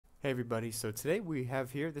Hey everybody, so today we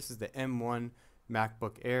have here, this is the M1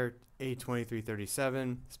 MacBook Air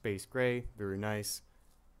A2337, space gray, very nice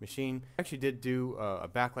machine. I actually did do a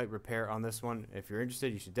backlight repair on this one. If you're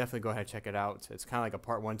interested, you should definitely go ahead and check it out. It's kind of like a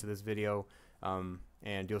part one to this video,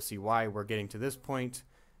 and you'll see why we're getting to this point,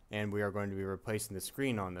 and we are going to be replacing the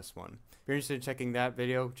screen on this one. If you're interested in checking that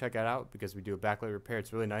video, check it out because we do a backlight repair.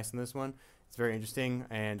 It's really nice in this one. It's very interesting,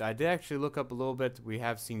 and I did actually look up a little bit. We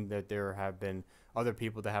have seen that there have been other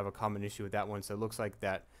people that have a common issue with that one, so it looks like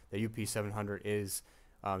that the UP700 is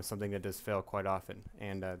something that does fail quite often,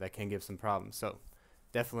 and that can give some problems. So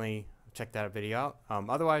definitely check that video out.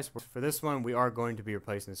 Otherwise, for this one, we are going to be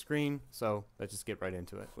replacing the screen, so let's just get right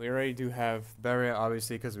into it. We already do have battery,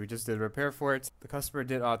 obviously, because we just did a repair for it. The customer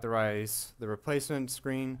did authorize the replacement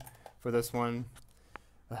screen for this one.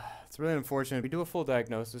 It's really unfortunate. We do a full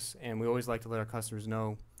diagnosis, and we always like to let our customers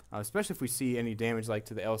know, especially if we see any damage like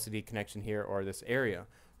to the LCD connection here or this area,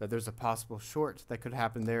 that there's a possible short that could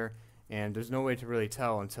happen there, and there's no way to really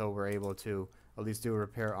tell until we're able to at least do a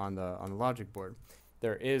repair on the logic board.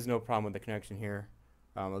 There is no problem with the connection here,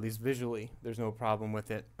 at least visually. There's no problem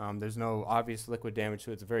with it. There's no obvious liquid damage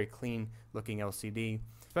to it. It's a very clean looking LCD,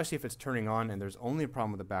 especially if it's turning on and there's only a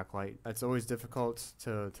problem with the backlight. It's always difficult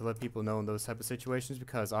to let people know in those type of situations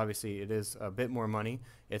because obviously it is a bit more money.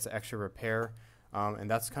 It's an extra repair, and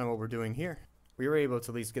that's kind of what we're doing here. We were able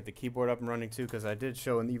to at least get the keyboard up and running too, because I did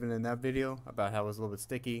show, and even in that video, about how it was a little bit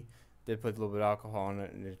sticky. Did put a little bit of alcohol on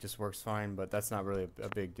it and it just works fine, but that's not really a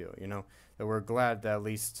big deal, you know. So we're glad that at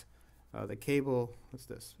least the cable, what's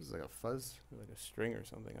this? This is like a fuzz, like a string or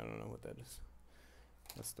something. I don't know what that is.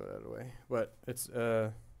 Let's throw that away. But it's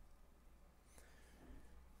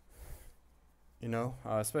you know,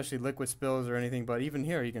 especially liquid spills or anything, but even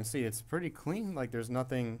here you can see it's pretty clean. Like there's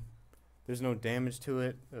nothing, there's no damage to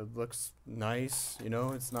it. It looks nice, you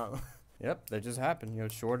know. It's not yep, that just happened. You know,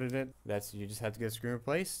 shorted it. You just had to get a screen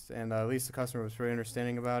replaced, and at least the customer was very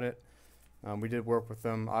understanding about it. We did work with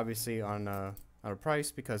them, obviously, on a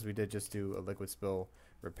price because we did just do a liquid spill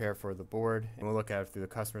repair for the board, and we'll look at it through the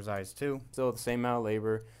customer's eyes too. Still the same amount of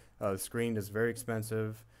labor. The screen is very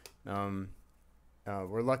expensive.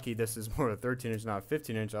 We're lucky this is more a 13-inch, not a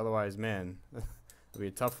 15-inch. Otherwise, man, it'd be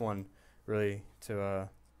a tough one, really, to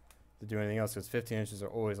do anything else, because 15 inches are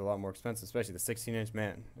always a lot more expensive, especially the 16-inch.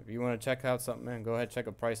 Man, if you want to check out something, man, go ahead, check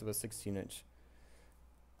a price of a 16-inch.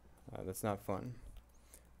 That's not fun.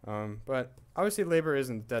 But obviously labor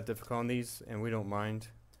isn't that difficult on these, and we don't mind.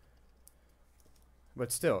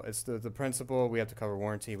 But still, it's the principle. We have to cover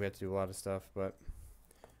warranty. We have to do a lot of stuff. But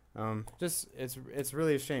just it's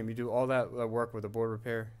really a shame. You do all that work with a board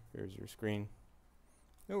repair. Here's your screen.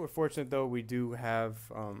 You know, we're fortunate though. We do have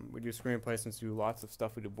we do screen replacements, do lots of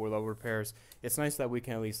stuff. We do board level repairs. It's nice that we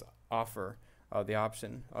can at least offer the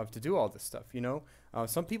option of to do all this stuff. You know,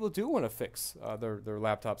 some people do want to fix their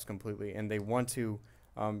laptops completely, and they want to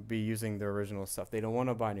be using their original stuff. They don't want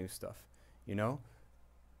to buy new stuff. You know,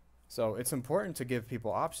 so it's important to give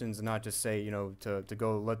people options and not just say, you know, to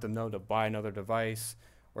go let them know to buy another device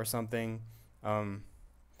or something.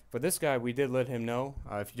 For this guy, we did let him know,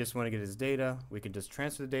 if you just want to get his data, we can just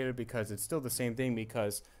transfer the data, because it's still the same thing,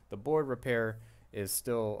 because the board repair is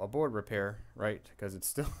still a board repair, right? Because it's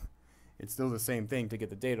still the same thing to get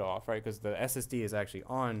the data off, right? Because the SSD is actually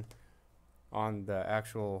on the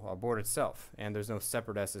actual board itself, and there's no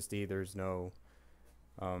separate SSD. There's no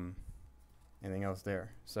anything else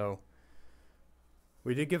there. So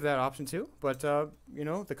we did give that option too, but you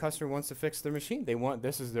know, the customer wants to fix their machine.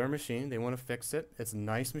 This is their machine. They want to fix it. It's a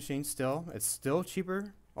nice machine still. It's still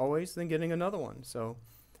cheaper always than getting another one. So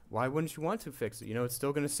why wouldn't you want to fix it? You know, it's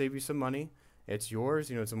still going to save you some money. It's yours.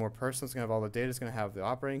 You know, it's a more personal. It's going to have all the data. It's going to have the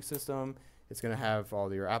operating system. It's going to have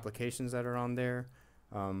all your applications that are on there.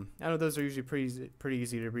 I know those are usually pretty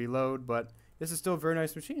easy to reload, but this is still a very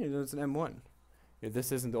nice machine. You know, it's an M1. If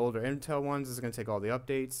this isn't the older Intel ones, this is going to take all the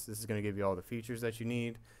updates. This is going to give you all the features that you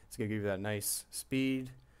need. It's going to give you that nice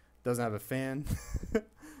speed. Doesn't have a fan.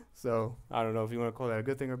 So I don't know if you want to call that a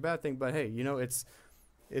good thing or a bad thing, but hey, you know, it's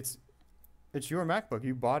your MacBook.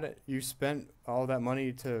 You bought it. You spent all that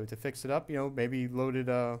money to fix it up. You know, maybe loaded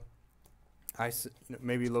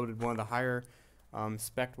maybe loaded one of the higher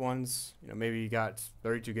spec ones. You know, maybe you got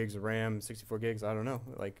 32 gigs of RAM, 64 gigs. I don't know.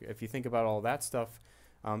 Like, if you think about all that stuff,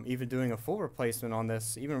 even doing a full replacement on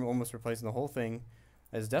this, even almost replacing the whole thing,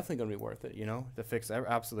 is definitely going to be worth it, you know, to fix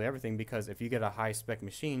absolutely everything. Because if you get a high spec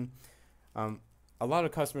machine, a lot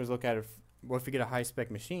of customers look at it, well, if you get a high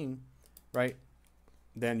spec machine, right,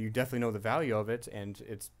 then you definitely know the value of it, and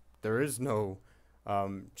there is no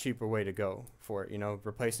cheaper way to go for it. You know,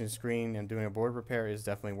 replacing a screen and doing a board repair is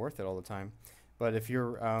definitely worth it all the time. But if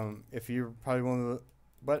you're probably one of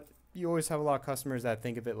But you always have a lot of customers that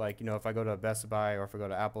think of it like, if I go to a Best Buy or if I go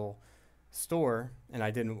to Apple store and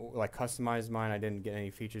I didn't like customize mine, I didn't get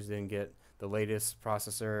any features, didn't get the latest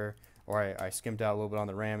processor, or I skimped out a little bit on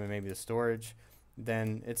the RAM and maybe the storage,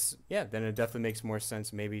 then then it definitely makes more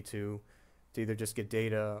sense maybe to either just get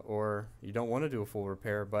data, or you don't want to do a full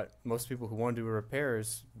repair. But most people who want to do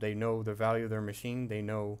repairs, they know the value of their machine, they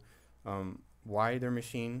know why their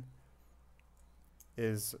machine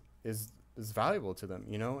is valuable to them,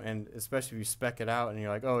 and especially if you spec it out and you're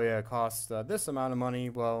like, oh yeah, it costs this amount of money.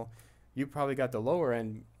 Well, you probably got the lower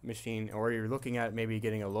end machine, or you're looking at maybe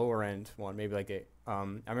getting a lower end one, maybe like I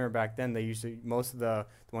remember back then they usually, most of the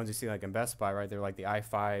ones you see like in Best Buy, right, they're like the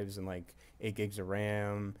i5s and like 8 gigs of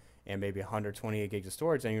RAM and maybe 128 gigs of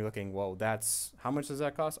storage, and you're looking, well, that's how much does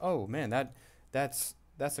that cost? Oh man, that's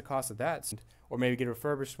the cost of that. Or maybe get a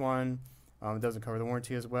refurbished one. It doesn't cover the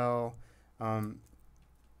warranty as well.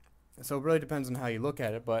 So it really depends on how you look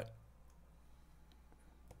at it, but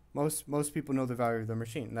most people know the value of their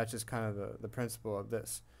machine, and that's just kind of the principle of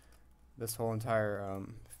this whole entire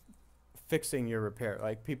fixing your repair.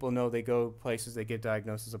 Like, people know, they go places, they get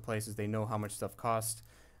diagnoses of places, they know how much stuff costs.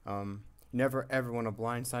 Never ever want to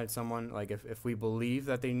blindside someone. Like, if we believe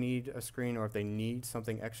that they need a screen or if they need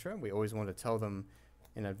something extra, we always want to tell them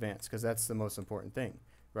in advance, because that's the most important thing,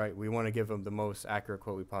 right? We want to give them the most accurate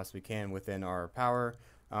quote we possibly can within our power.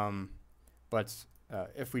 But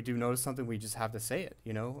if we do notice something, we just have to say it.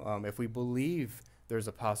 If we believe there's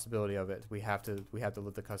a possibility of it, we have to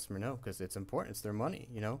let the customer know, because it's important. It's their money.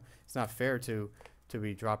 It's not fair to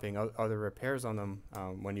be dropping other repairs on them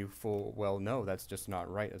when you full well know that's just not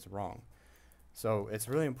right. It's wrong. So it's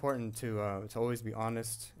really important to always be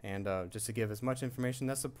honest, and just to give as much information.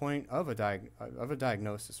 That's the point of a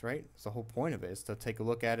diagnosis, right? It's the whole point of it, is to take a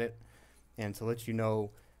look at it and to let you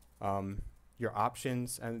know your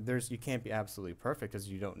options. And you can't be absolutely perfect, because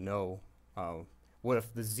you don't know what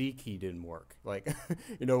if the Z key didn't work, like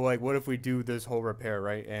like what if we do this whole repair,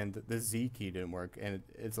 right, and the Z key didn't work, and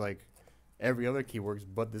it's like every other key works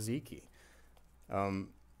but the Z key.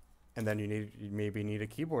 And then you maybe need a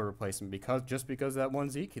keyboard replacement because that one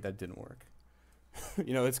Z key that didn't work.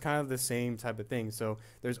 It's kind of the same type of thing. So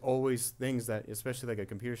there's always things that, especially like a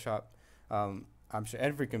computer shop, I'm sure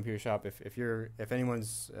every computer shop, if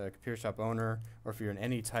anyone's a computer shop owner, or if you're in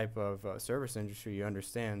any type of service industry, you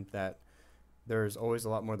understand that there's always a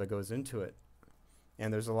lot more that goes into it,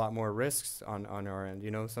 and there's a lot more risks on our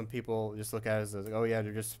end. Some people just look at it as, oh yeah,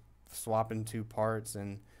 they're just swapping two parts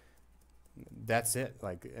and that's it.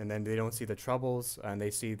 And then they don't see the troubles, and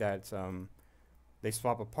they see that they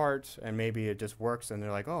swap a part and maybe it just works, and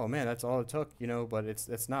they're like, oh man, that's all it took, but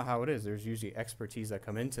it's not how it is. There's usually expertise that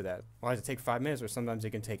come into that. Why does it take 5 minutes, or sometimes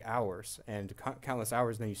it can take hours and countless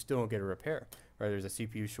hours, and then you still don't get a repair, right? There's a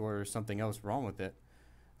CPU short or something else wrong with it.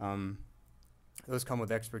 Those come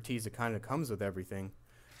with expertise. It kind of comes with everything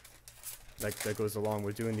that goes along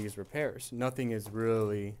with doing these repairs. Nothing is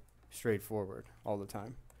really straightforward all the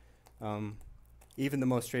time. Even the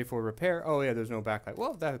most straightforward repair, oh yeah, there's no backlight.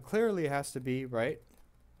 Well, that clearly has to be, right?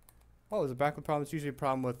 Oh, there's a backlight problem. It's usually a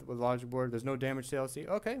problem with logic board. There's no damage to LCD.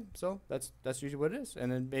 Okay, so that's usually what it is.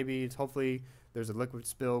 And then maybe hopefully there's a liquid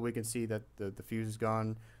spill. We can see that the fuse is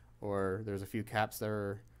gone, or there's a few caps that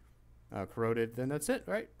are corroded. Then that's it,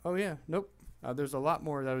 right? Oh yeah, nope. There's a lot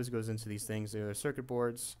more that always goes into these things. There are circuit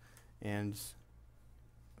boards, and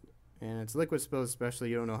it's liquid spills especially.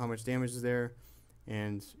 You don't know how much damage is there.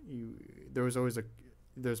 And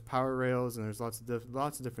there's power rails, and there's lots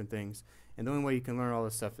of different things, and the only way you can learn all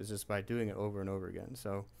this stuff is just by doing it over and over again.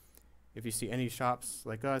 So if you see any shops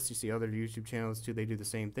like us, you see other YouTube channels too, they do the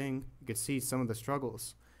same thing. You can see some of the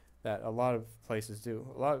struggles that a lot of places do.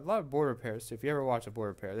 A lot of board repairs. If you ever watch a board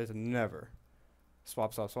repair, there's never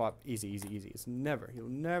swap, easy. It's never. You'll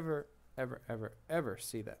never ever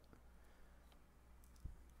see that.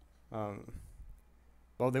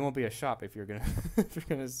 Well, they won't be a shop if you're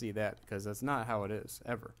gonna see that, because that's not how it is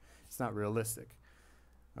ever. It's not realistic.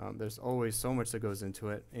 There's always so much that goes into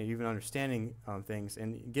it, and even understanding things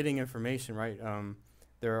and getting information, right?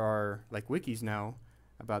 There are like wikis now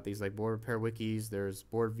about these, like board repair wikis. There's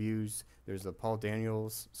board views. There's the Paul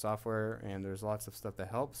Daniels software, and there's lots of stuff that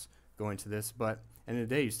helps go into this. But at the end of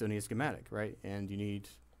the day, you still need a schematic, right? And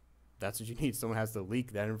that's what you need. Someone has to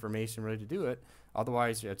leak that information really to do it.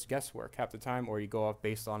 Otherwise, it's guesswork half the time, or you go off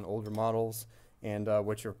based on older models and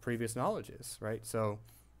what your previous knowledge is, right? So,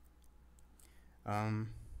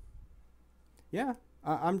 yeah,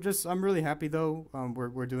 I'm really happy though.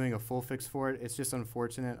 We're doing a full fix for it. It's just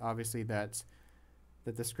unfortunate, obviously, that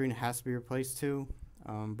the screen has to be replaced too.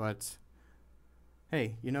 But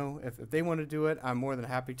hey, if they want to do it, I'm more than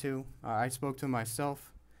happy to. I spoke to them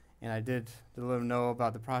myself. and I did let them know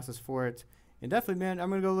about the process for it. And definitely, man, I'm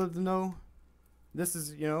gonna go let them know this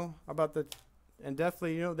is, about the, and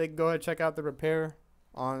definitely, they can go ahead and check out the repair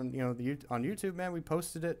on, on YouTube, man. We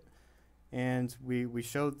posted it, and we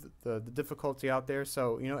showed the difficulty out there,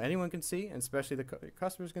 so anyone can see, and especially the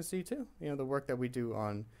customers can see too, the work that we do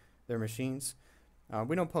on their machines.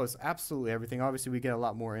 We don't post absolutely everything. Obviously, we get a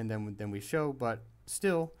lot more in than we show, but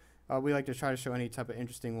still, we like to try to show any type of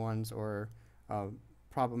interesting ones or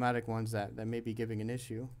problematic ones that may be giving an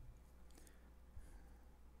issue.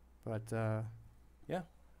 But yeah,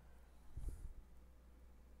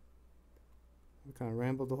 we kind of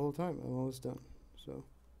rambled the whole time. I'm almost done, so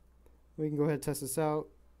we can go ahead and test this out,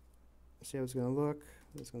 see how it's gonna look.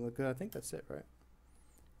 It's gonna look good. I think that's it, right?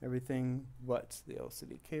 Everything but the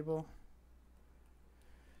LCD cable.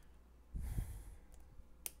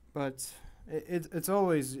 But it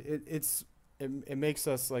makes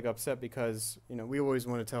us like upset because we always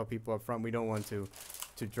want to tell people up front we don't want to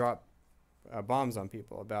drop bombs on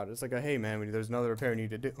people about it. It's like hey man, there's another repair you need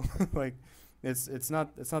to do. Like it's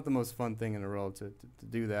not the most fun thing in the world to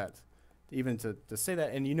do that, even to say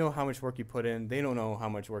that, and how much work you put in. They don't know how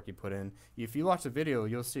much work you put in. If you watch the video,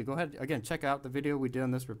 you'll see. Go ahead again, check out the video we did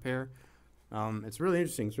on this repair. It's really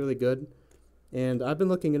interesting. It's really good, and I've been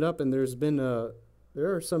looking it up, and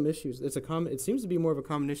there are some issues. It seems to be more of a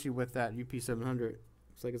common issue with that UP700.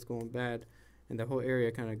 Looks like it's going bad, and the whole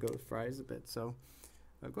area kind of fries a bit. So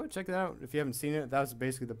go ahead and check it out if you haven't seen it. That was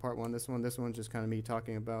basically the part one. This one's just kind of me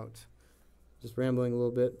talking about, just rambling a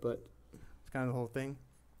little bit, but it's kind of the whole thing.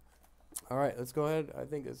 All right, let's go ahead. I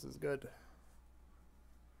think this is good.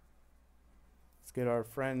 Let's get our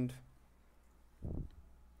friend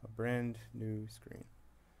a brand new screen.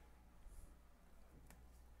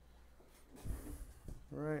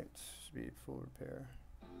 All right, should be full repair.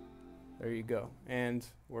 There you go, and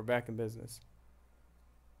we're back in business.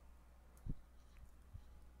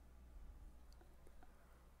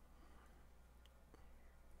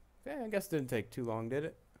 Okay, I guess it didn't take too long, did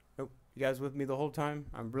it? Nope. You guys with me the whole time?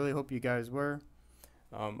 I really hope you guys were.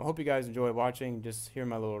 I hope you guys enjoyed watching, just hear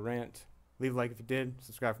my little rant. Leave a like if you did,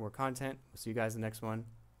 subscribe for more content. We'll see you guys in the next one.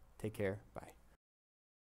 Take care. Bye.